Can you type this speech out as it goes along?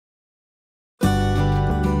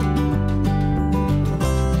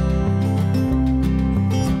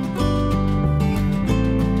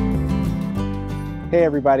Hey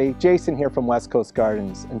everybody, Jason here from West Coast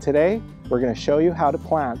Gardens, and today we're going to show you how to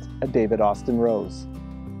plant a David Austin rose.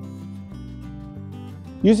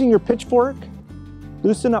 Using your pitchfork,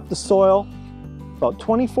 loosen up the soil about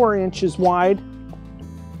 24 inches wide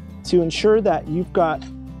to ensure that you've got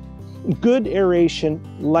good aeration,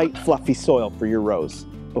 light, fluffy soil for your rose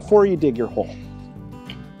before you dig your hole.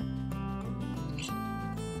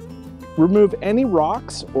 Remove any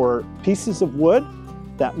rocks or pieces of wood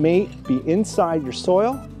that may be inside your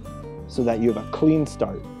soil so that you have a clean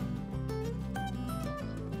start.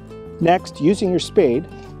 Next, using your spade,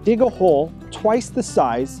 dig a hole twice the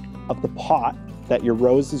size of the pot that your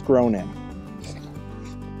rose is grown in.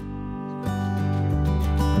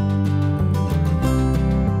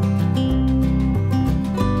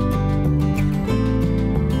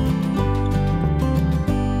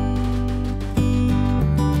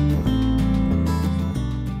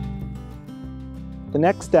 The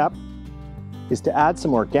next step is to add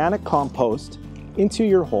some organic compost into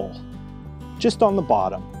your hole, just on the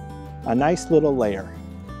bottom, a nice little layer.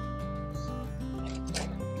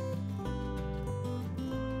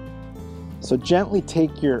 So gently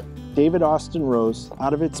take your David Austin rose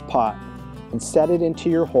out of its pot and set it into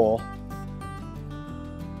your hole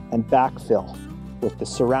and backfill with the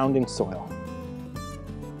surrounding soil.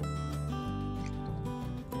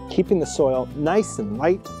 Keeping the soil nice and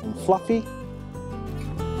light and fluffy.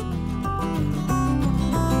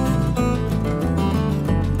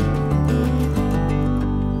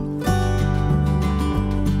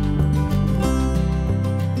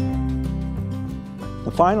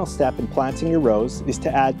 The final step in planting your rose is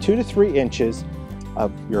to add 2 to 3 inches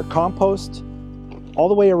of your compost all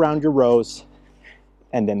the way around your rose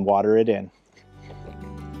and then water it in.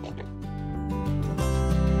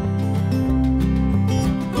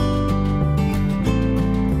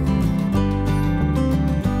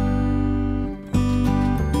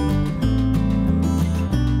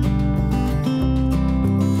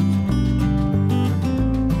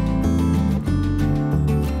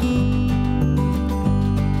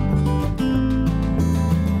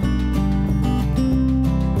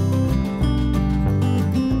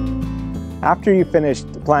 After you've finished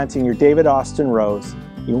planting your David Austin rose,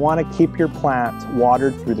 you want to keep your plant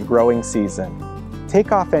watered through the growing season.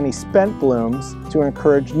 Take off any spent blooms to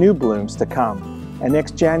encourage new blooms to come. And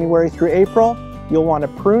next January through April, you'll want to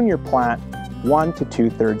prune your plant 1 to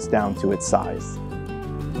 2/3 down to its size.